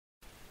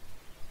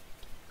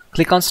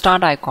Click on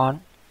Start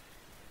icon.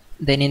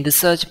 Then in the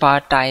search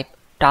bar type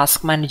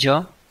Task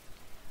Manager.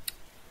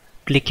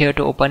 Click here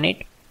to open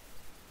it.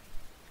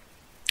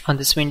 On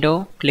this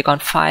window, click on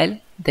File,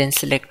 then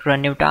select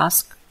Run New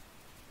Task.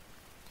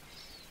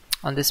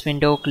 On this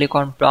window, click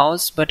on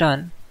Browse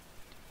button.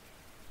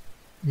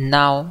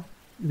 Now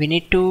we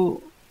need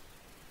to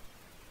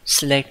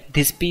select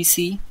this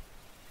PC,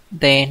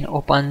 then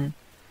open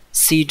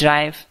C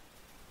drive.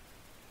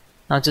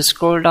 Now just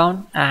scroll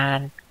down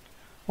and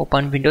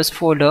open Windows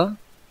folder.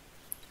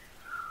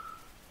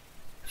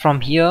 From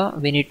here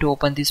we need to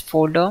open this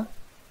folder,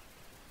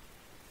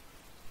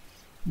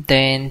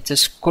 then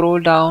just scroll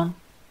down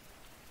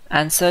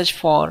and search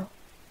for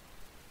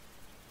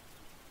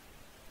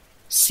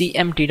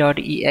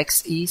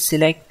cmd.exe.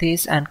 Select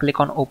this and click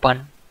on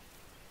open.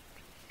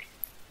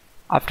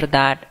 After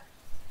that,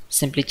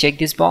 simply check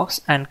this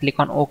box and click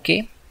on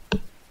OK.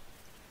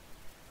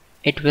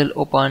 It will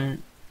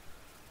open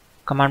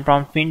command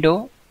prompt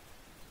window.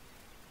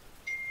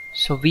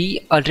 So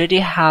we already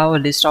have a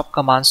list of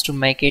commands to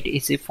make it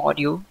easy for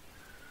you,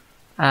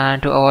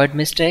 and to avoid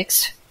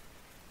mistakes,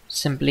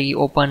 simply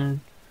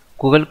open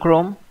Google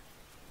Chrome,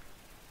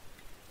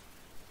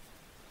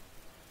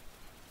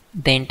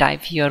 then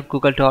type here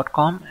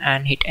google.com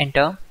and hit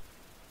enter.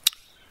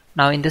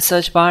 Now in the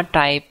search bar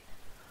type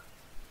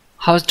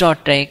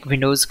hows.tech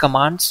Windows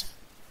commands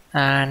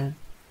and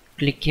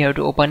click here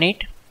to open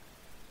it.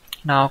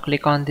 Now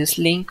click on this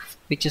link,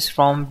 which is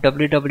from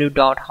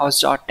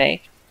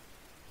www.hows.tech.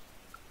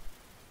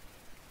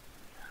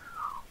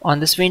 On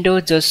this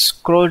window, just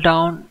scroll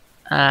down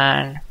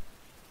and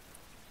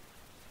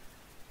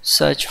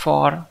search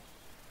for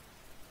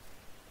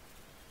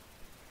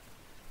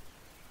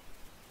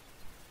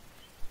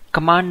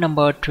command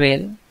number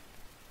 12.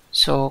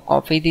 So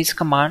copy this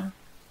command,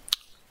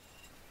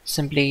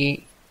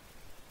 simply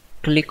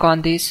click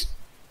on this,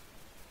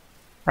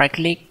 right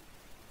click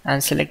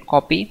and select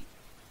copy.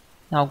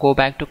 Now go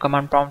back to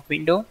command prompt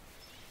window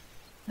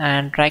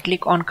and right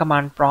click on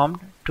command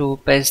prompt to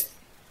paste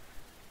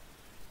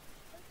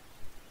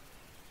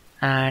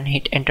and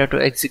hit enter to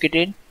execute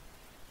it.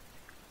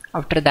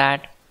 After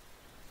that,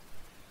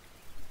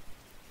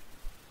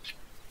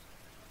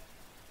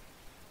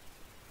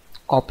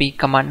 copy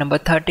command number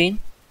 13,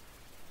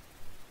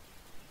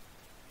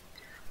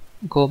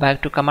 go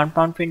back to command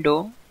prompt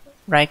window,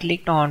 right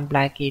click on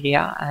black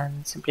area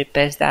and simply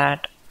paste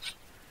that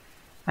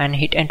and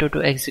hit enter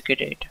to execute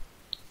it.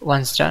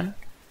 Once done,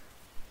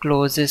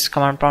 close this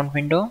command prompt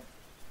window.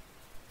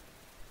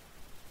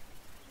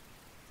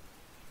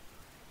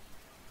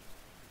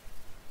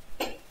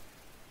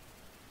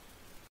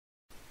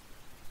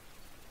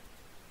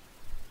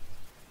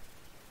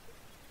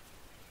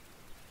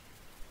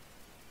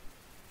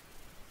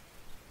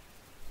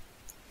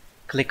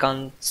 Click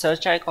on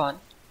search icon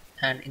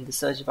and in the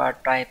search bar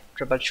type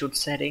troubleshoot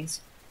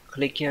settings.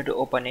 Click here to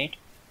open it.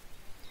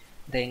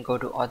 Then go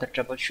to other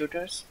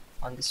troubleshooters.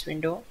 On this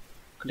window,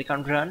 click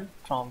on run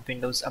from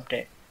Windows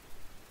Update.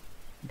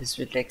 This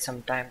will take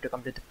some time to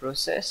complete the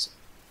process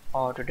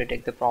or to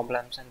detect the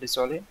problems and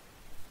resolve it.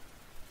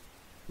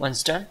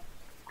 Once done,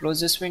 close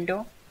this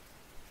window,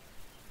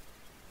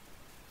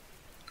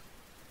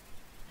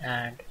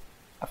 and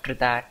after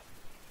that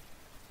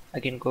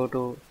again go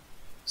to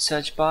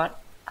search bar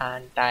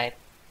and type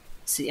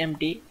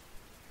cmd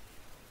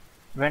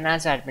run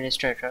as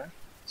administrator,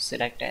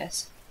 select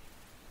as.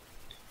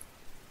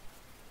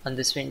 On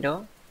this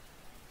window,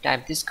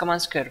 type these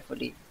commands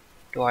carefully.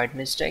 To avoid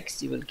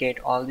mistakes, you will get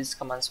all these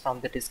commands from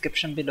the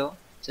description below.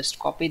 Just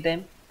copy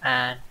them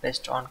and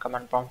paste on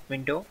command prompt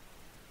window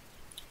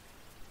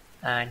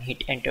and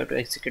hit enter to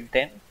execute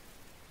them.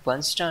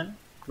 Once done,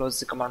 close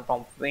the command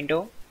prompt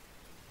window.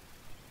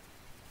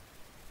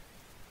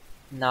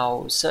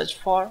 Now search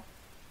for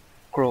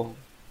Chrome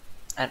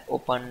and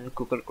open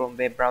Google Chrome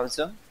web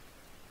browser.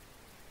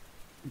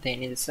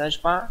 Then in the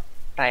search bar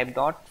type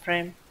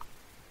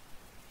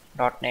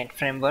 .NET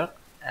framework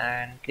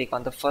and click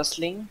on the first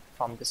link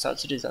from the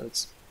search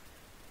results.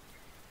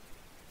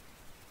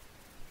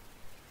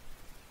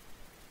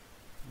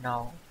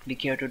 Now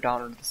click here to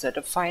download the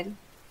setup file.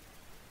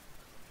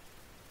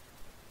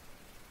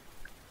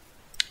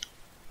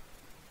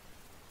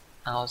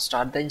 Now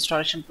start the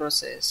installation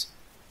process.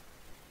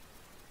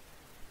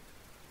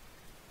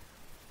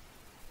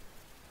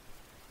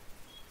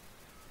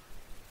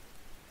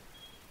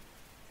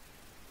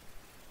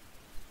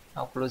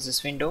 Now close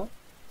this window.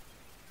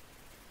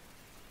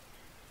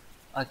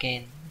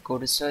 Again go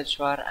to search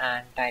bar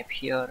and type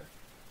here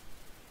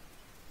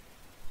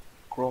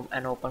Chrome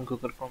and open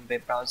Google Chrome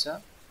web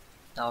browser.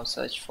 Now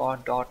search for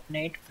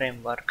 .NET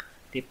framework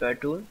repair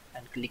tool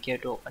and click here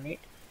to open it.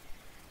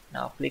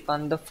 Now click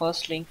on the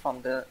first link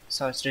from the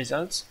search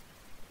results.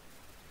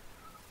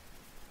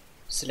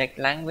 Select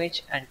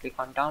language and click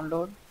on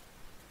download.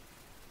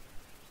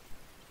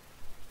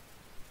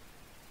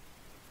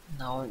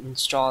 Now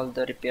install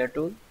the repair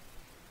tool.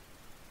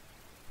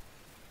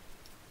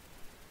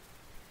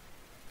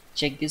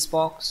 Check this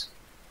box,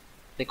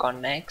 click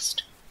on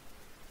next.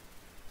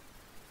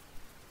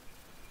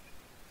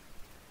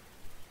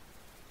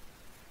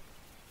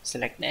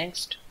 Select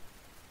next,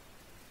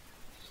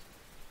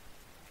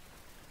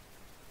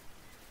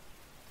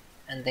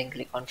 and then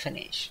click on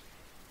finish.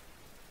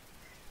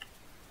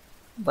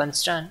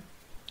 Once done,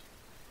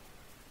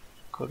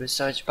 go to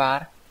search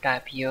bar,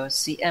 type here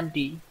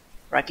CMD,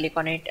 right click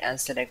on it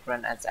and select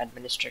run as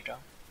administrator.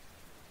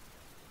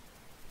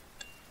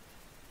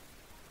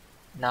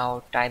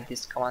 Now type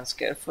these commands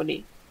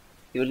carefully.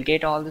 You will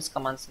get all these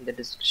commands in the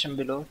description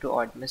below. To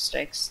avoid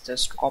mistakes,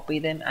 just copy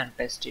them and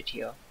paste it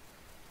here,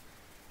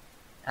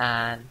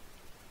 and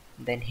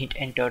then hit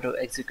enter to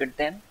execute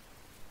them.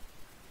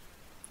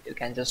 You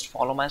can just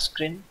follow my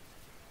screen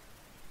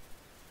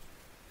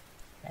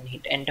and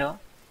hit enter.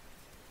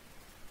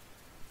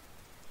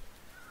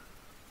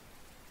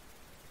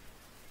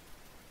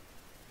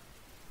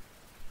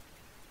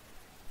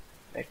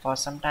 Wait for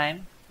some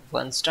time.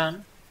 Once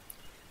done,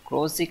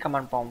 close the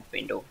command prompt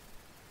window.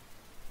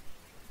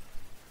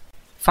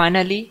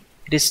 Finally,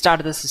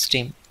 restart the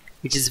system,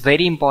 which is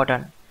very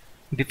important.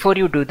 Before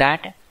you do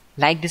that,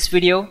 like this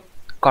video.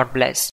 God bless.